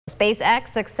SpaceX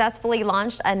successfully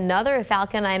launched another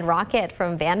Falcon 9 rocket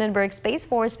from Vandenberg Space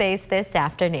Force Base this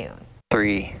afternoon.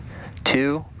 3,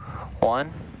 2,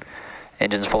 1.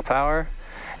 Engines full power.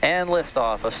 And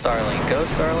liftoff of Starlink. Go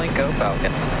Starlink, go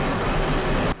Falcon.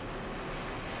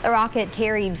 The rocket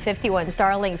carried 51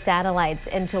 Starlink satellites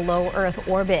into low Earth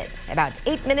orbit. About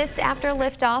 8 minutes after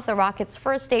liftoff, the rocket's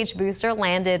first stage booster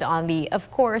landed on the Of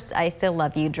Course I Still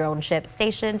Love You drone ship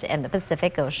stationed in the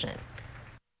Pacific Ocean.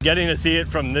 Getting to see it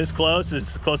from this close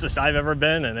is the closest I've ever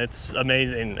been, and it's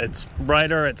amazing. It's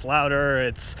brighter, it's louder,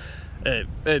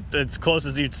 it's close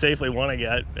as you'd safely want to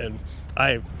get, and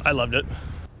I loved it.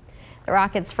 The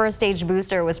rocket's first stage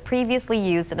booster was previously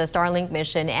used in a Starlink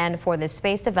mission and for the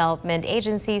Space Development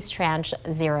Agency's Tranche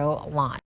 0 launch.